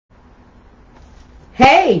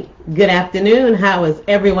Hey, good afternoon. How is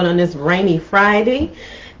everyone on this rainy Friday?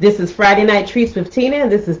 This is Friday Night Treats with Tina, and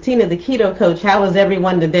this is Tina, the Keto Coach. How is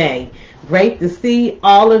everyone today? Great to see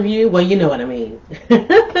all of you. Well, you know what I mean.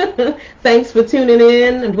 Thanks for tuning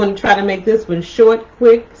in. I'm going to try to make this one short,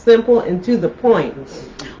 quick, simple, and to the point.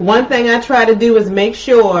 One thing I try to do is make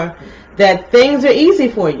sure that things are easy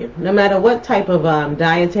for you, no matter what type of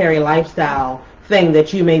dietary lifestyle thing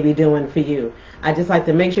that you may be doing for you. I just like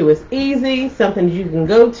to make sure it's easy, something you can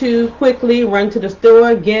go to quickly, run to the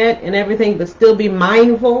store, get, and everything, but still be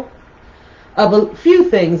mindful of a few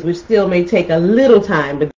things which still may take a little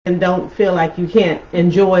time, but then don't feel like you can't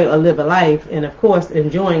enjoy or live a life. And of course,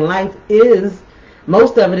 enjoying life is,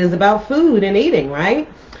 most of it is about food and eating, right?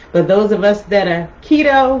 But those of us that are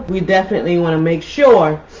keto, we definitely want to make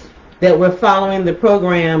sure that we're following the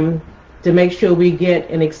program to make sure we get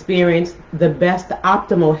and experience the best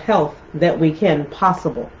optimal health that we can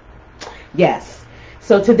possible. Yes.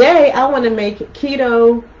 So today I want to make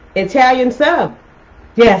Keto Italian Sub.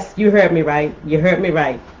 Yes, you heard me right. You heard me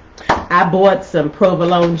right. I bought some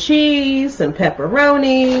provolone cheese, some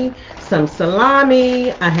pepperoni, some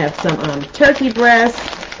salami. I have some turkey breast,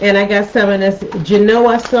 and I got some of this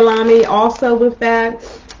Genoa salami also with that.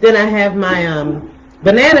 Then I have my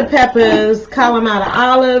banana peppers, Kalamata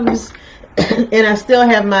olives, and I still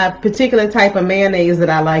have my particular type of mayonnaise that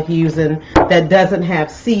I like using that doesn't have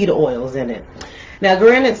seed oils in it. Now,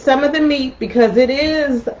 granted, some of the meat, because it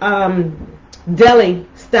is deli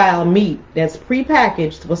style meat that's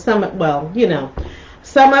prepackaged,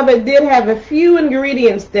 some of it did have a few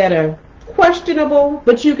ingredients that are questionable,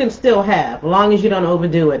 but you can still have, as long as you don't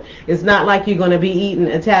overdo it. It's not like you're going to be eating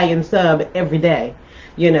Italian Sub every day.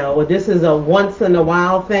 This is a once in a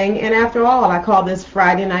while thing. And after all, I call this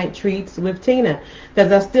Friday Night Treats with Tina,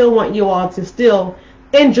 because I still want you all to still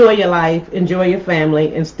enjoy your life, enjoy your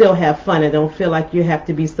family, and still have fun, and don't feel like you have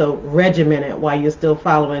to be so regimented while you're still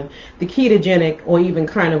following the ketogenic or even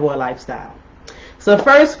carnivore lifestyle. So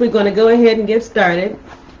first, we're going to go ahead and get started.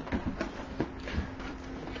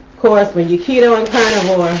 Of course, when you're keto and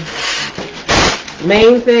carnivore,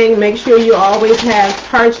 main thing, make sure you always have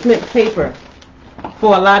parchment paper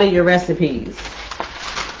for a lot of your recipes.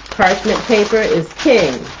 Parchment paper is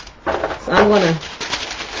king. So I'm going to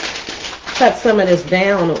cut some of this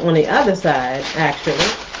down on the other side, actually,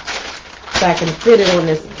 so I can fit it on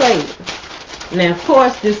this plate. Now, of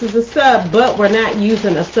course, this is a sub, but we're not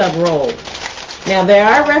using a sub roll. Now, there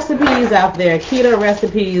are recipes out there, keto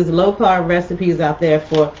recipes, low-carb recipes out there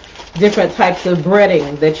for different types of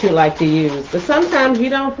breading that you like to use. But sometimes you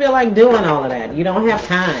don't feel like doing all of that. You don't have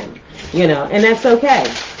time. And that's okay.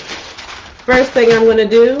 First thing I'm going to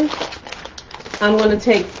do, I'm going to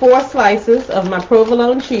take 4 slices of my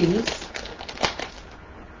provolone cheese,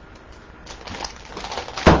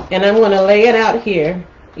 and I'm going to lay it out here.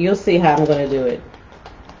 You'll see how I'm going to do it.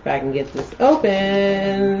 If I can get this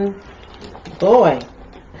open. Boy.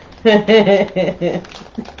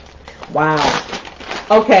 Wow.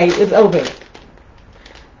 Okay, it's open.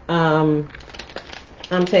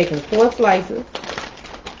 I'm taking 4 slices.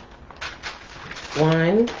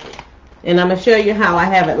 1, and I'm going to show you how I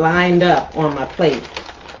have it lined up on my plate.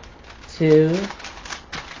 2.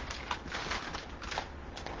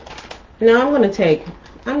 Now I'm going to take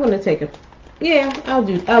I'll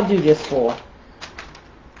do just 4.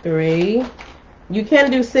 3. You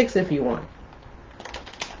can do 6 if you want.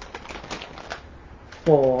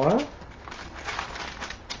 4.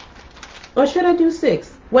 Or should I do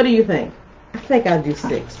 6? What do you think? I think I'll do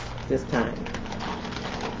 6 this time.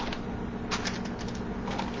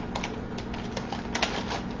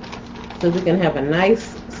 So we can have a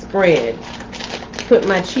nice spread. Put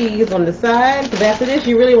my cheese on the side, because after this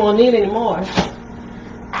you really won't need any more.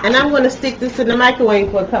 And I'm going to stick this in the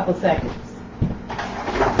microwave for a couple seconds.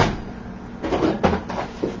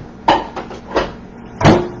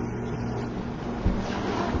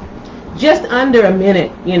 Just under a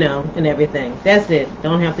minute, and everything. That's it.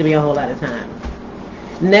 Don't have to be a whole lot of time.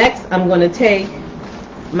 Next, I'm going to take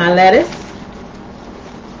my lettuce.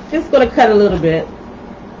 Just going to cut a little bit.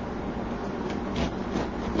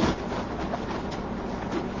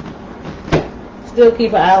 Still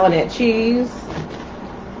keep an eye on that cheese.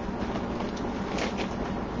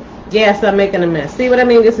 Yes, I'm making a mess. See what I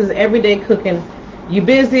mean? This is everyday cooking. You're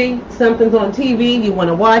busy, something's on TV, you want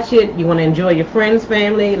to watch it, you want to enjoy your friends,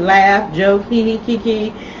 family, laugh, joke, hee hee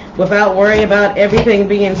kiki, without worrying about everything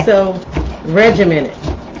being so regimented.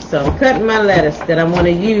 So I'm cutting my lettuce that I want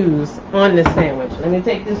to use on this sandwich. Let me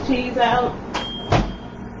take this cheese out.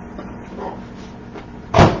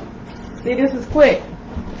 See, this is quick.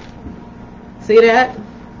 See that?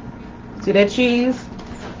 See that cheese?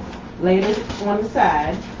 lay this on the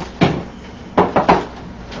side.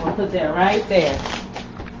 I'll put that right there.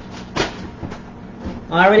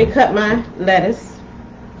 I already cut my lettuce.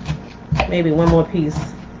 Maybe one more piece.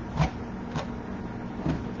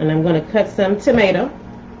 And I'm going to cut some tomato.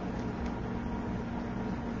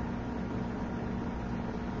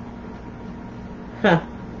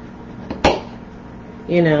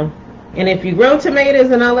 You know, and if you grow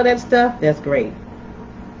tomatoes and all of that stuff, that's great.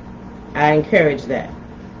 I encourage that.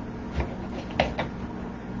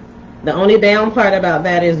 The only down part about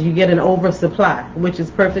that is you get an oversupply, which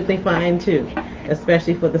is perfectly fine too,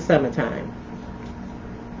 especially for the summertime.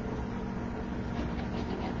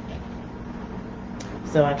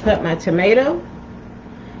 So I cut my tomato,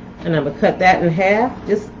 and I'm going to cut that in half,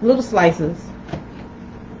 just little slices.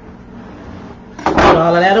 Put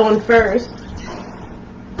all of that on first.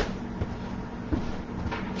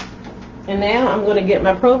 And now I'm going to get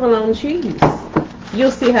my provolone cheese.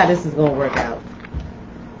 You'll see how this is going to work out.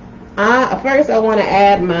 First I want to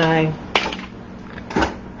add my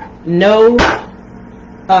no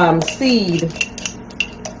seed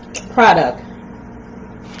product.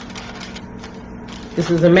 This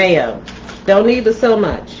is a mayo. Don't need it so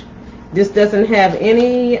much. This doesn't have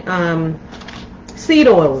any seed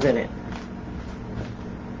oils in it.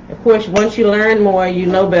 Of course, once you learn more, you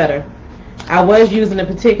know better. I was using a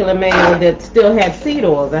particular mayo that still had seed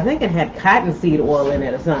oils. I think it had cottonseed oil in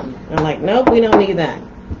it or something. I'm like, nope, we don't need that.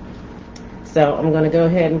 So I'm going to go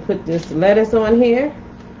ahead and put this lettuce on here.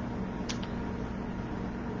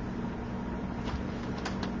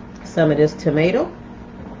 Some of this tomato.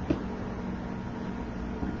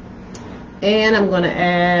 And I'm going to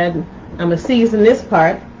add, I'm going to season this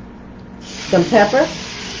part. Some pepper.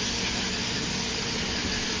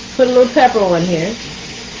 Put a little pepper on here.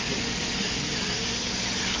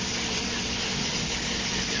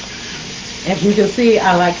 As you can see,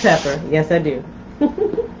 I like pepper. Yes, I do.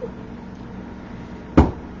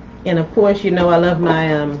 And of course, you know I love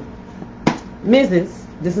my Mrs.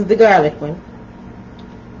 This is the garlic one.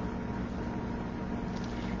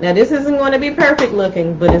 Now, this isn't going to be perfect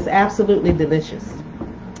looking, but it's absolutely delicious.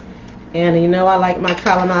 And you know I like my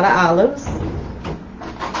Kalamata olives.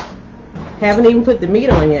 Haven't even put the meat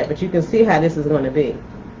on yet, but you can see how this is going to be.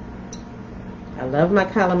 I love my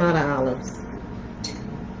Kalamata olives.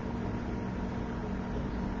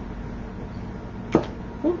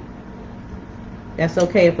 That's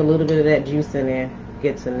okay if a little bit of that juice in there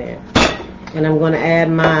gets in there. And I'm going to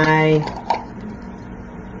add my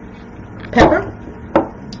pepper,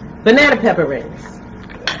 banana pepper rings.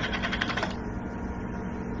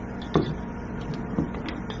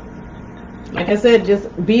 Like I said,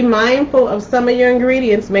 just be mindful of some of your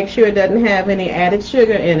ingredients. Make sure it doesn't have any added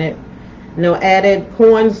sugar in it. No added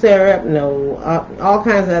corn syrup, no all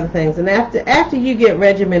kinds of other things. And after you get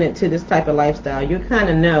regimented to this type of lifestyle, you kind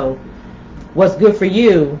of know what's good for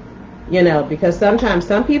you, you know, because sometimes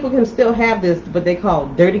some people can still have this, what they call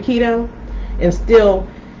dirty keto, and still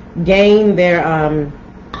gain their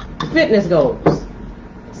fitness goals.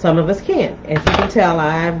 Some of us can't. As you can tell,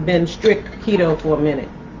 I've been strict keto for a minute.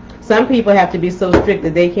 Some people have to be so strict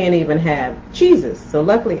that they can't even have cheeses. So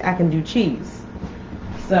luckily I can do cheese.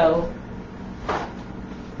 So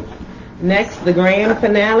next, the grand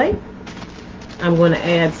finale, I'm going to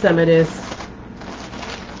add some of this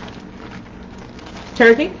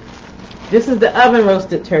turkey. This is the oven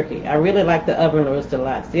roasted turkey. I really like the oven roasted a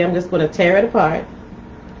lot. See, I'm just going to tear it apart,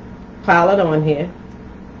 pile it on here,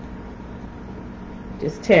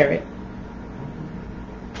 just tear it.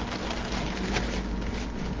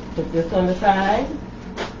 Put this on the side.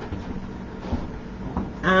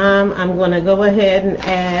 I'm going to go ahead and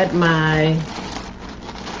add my,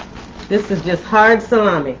 this is just hard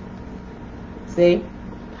salami. See,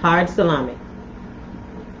 hard salami.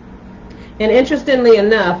 And interestingly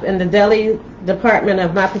enough, in the deli department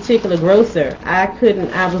of my particular grocer, I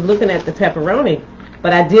was looking at the pepperoni,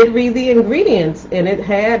 but I did read the ingredients, and it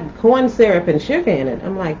had corn syrup and sugar in it.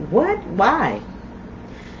 I'm like, what? Why?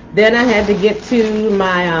 Then I had to get to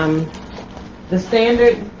my, the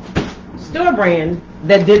standard store brand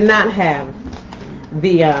that did not have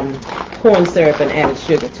the corn syrup and added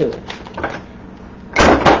sugar to it.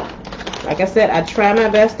 Like I said, I try my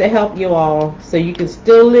best to help you all so you can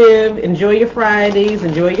still live, enjoy your Fridays,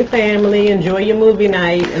 enjoy your family, enjoy your movie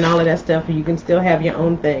night, and all of that stuff, and you can still have your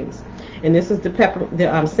own things. And this is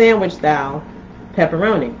the sandwich style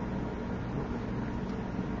pepperoni.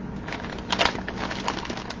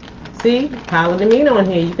 See, pile of the meat on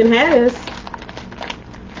here. You can have this.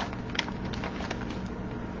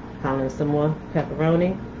 Piling some more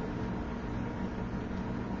pepperoni.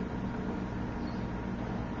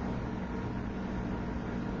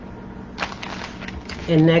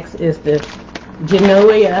 And next is the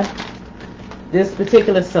Genoa, this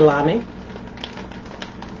particular salami.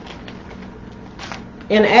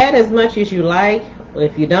 And add as much as you like.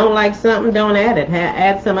 If you don't like something, don't add it.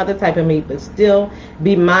 Add some other type of meat, but still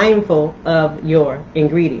be mindful of your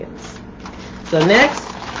ingredients. So next,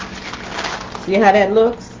 see how that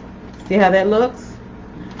looks? See how that looks?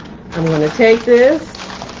 I'm going to take this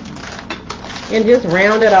and just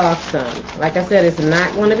round it off some. Like I said, it's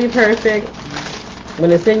not going to be perfect. When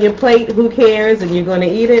it's in your plate, who cares? And you're going to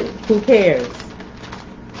eat it, who cares?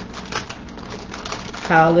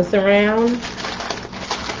 Pile this around.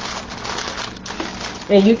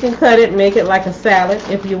 And you can cut it, make it like a salad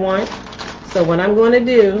if you want. So what I'm going to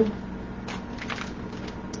do,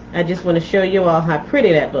 I just want to show you all how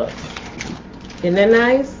pretty that looks. Isn't that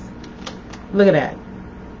nice? Look at that.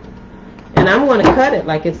 And I'm going to cut it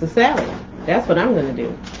like it's a salad. That's what I'm going to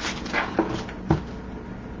do.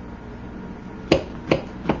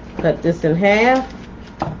 Cut this in half.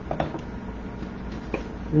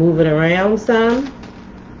 Move it around some.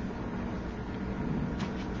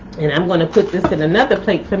 And I'm going to put this in another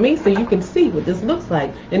plate for me so you can see what this looks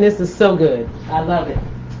like. And this is so good. I love it.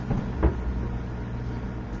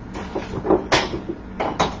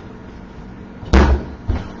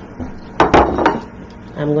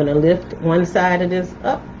 I'm going to lift one side of this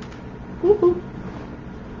up. Woo-hoo.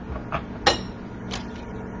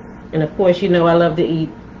 And of course, you know I love to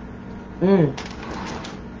eat. And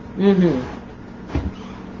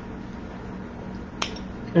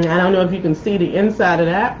I don't know if you can see the inside of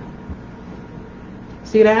that.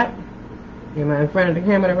 See that? Am I in front of the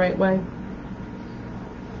camera the right way?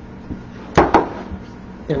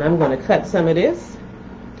 And I'm going to cut some of this.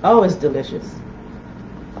 Oh, it's delicious.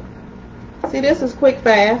 See, this is quick,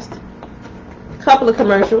 fast. Couple of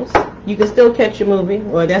commercials. You can still catch your movie.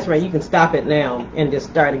 Well, that's right. You can stop it now and just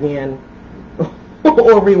start again.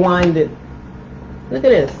 Or rewind it. Look at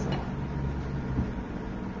this.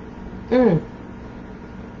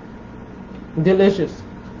 Delicious.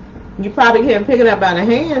 You probably can't pick it up by the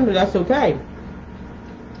hand, but that's okay.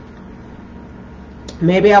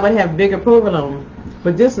 Maybe I would have bigger provolone,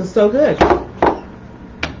 but this is so good.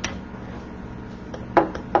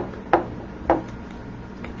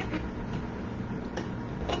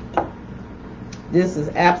 This is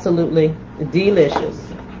absolutely delicious.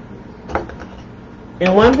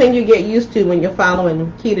 And one thing you get used to when you're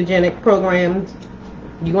following ketogenic programs,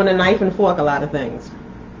 you're going to knife and fork a lot of things.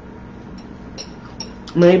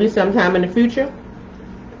 Maybe sometime in the future,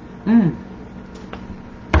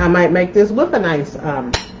 I might make this with a nice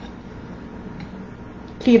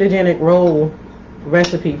ketogenic roll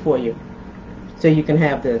recipe for you, so you can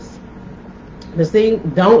have this. But see,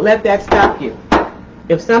 don't let that stop you.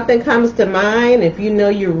 If something comes to mind, if you know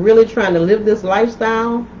you're really trying to live this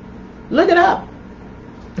lifestyle, look it up.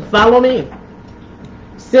 Follow me.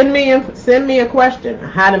 Send me a question,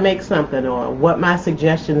 how to make something, or what my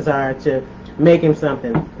suggestions are to making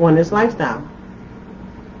something on this lifestyle.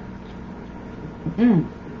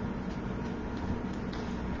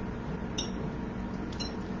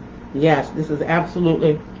 Yes, this is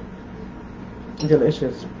absolutely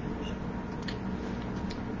delicious.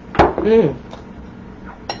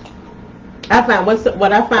 I find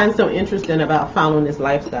what I find so interesting about following this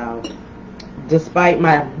lifestyle, despite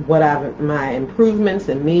my improvements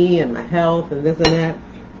in me and my health and this and that,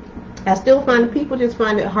 I still find people just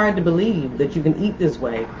find it hard to believe that you can eat this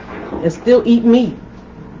way and still eat meat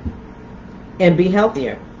and be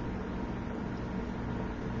healthier.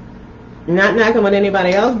 Not knocking what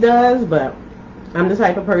anybody else does, but I'm the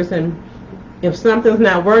type of person, if something's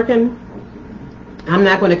not working, I'm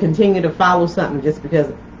not going to continue to follow something just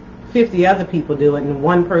because 50 other people do it and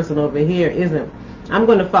one person over here isn't. I'm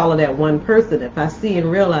going to follow that one person if I see and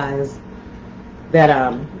realize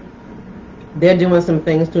that they're doing some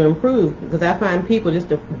things to improve. Because I find people, just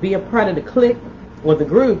to be a part of the clique or the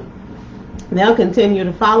group, they'll continue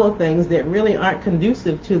to follow things that really aren't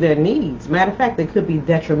conducive to their needs. Matter of fact, they could be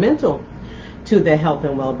detrimental to their health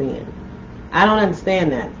and well-being. I don't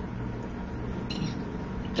understand that.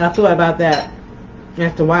 I thought about that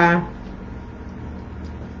as to why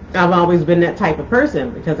I've always been that type of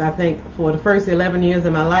person, because I think for the first 11 years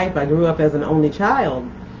of my life, I grew up as an only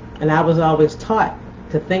child, and I was always taught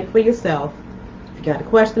to think for yourself. If you got a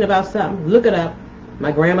question about something, look it up.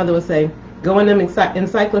 My grandmother would say, go in them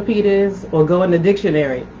encyclopedias or go in the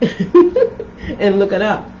dictionary and look it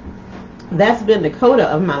up. That's been the coda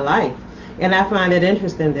of my life, and I find it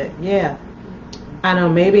interesting that, yeah, I know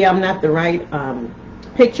maybe I'm not the right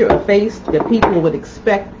picture or face that people would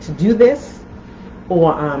expect to do this,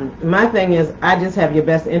 Or my thing is, I just have your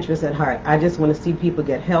best interest at heart. I just want to see people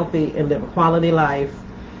get healthy and live a quality life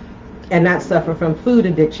and not suffer from food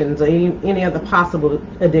addictions or any other possible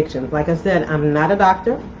addictions. Like I said, I'm not a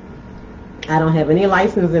doctor. I don't have any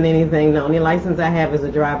license in anything. The only license I have is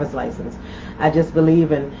a driver's license. I just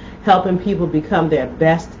believe in helping people become their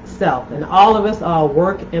best self. And all of us are a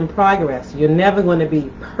work in progress. You're never going to be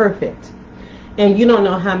perfect. And you don't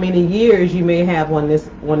know how many years you may have on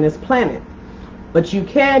this planet. What you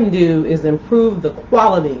can do is improve the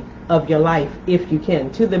quality of your life if you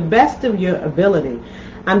can, to the best of your ability.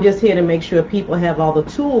 I'm just here to make sure people have all the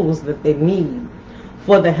tools that they need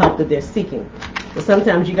for the help that they're seeking. But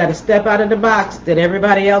sometimes you got to step out of the box that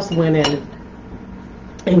everybody else went in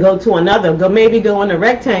and go to another. Maybe go in a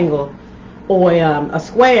rectangle or a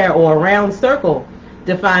square or a round circle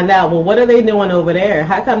to find out, well, what are they doing over there?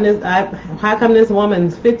 How come this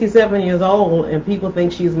woman's 57 years old and people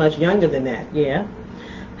think she's much younger than that? Yeah.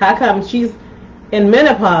 How come she's in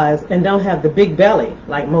menopause and don't have the big belly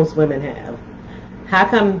like most women have? How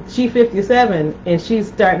come she's 57 and she's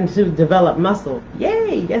starting to develop muscle?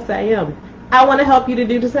 Yay, yes I am. I want to help you to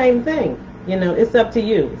do the same thing. You know, it's up to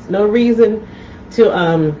you. It's no reason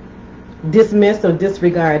to dismiss or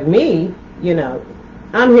disregard me. You know,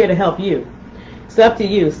 I'm here to help you. It's up to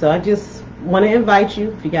you. So I just want to invite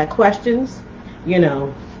you, if you got questions, you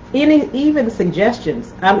know, even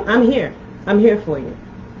suggestions, I'm here. I'm here for you.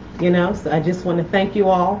 You know, so I just want to thank you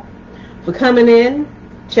all for coming in,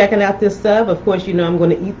 checking out this sub. Of course, you know I'm going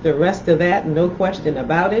to eat the rest of that, no question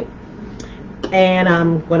about it. And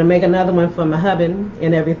I'm going to make another one for my husband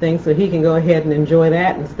and everything so he can go ahead and enjoy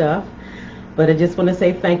that and stuff. But I just want to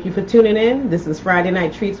say thank you for tuning in. This is Friday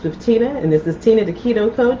Night Treats with Tina, and this is Tina, the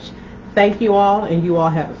Keto Coach. Thank you all, and you all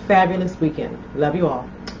have a fabulous weekend. Love you all.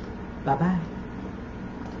 Bye-bye.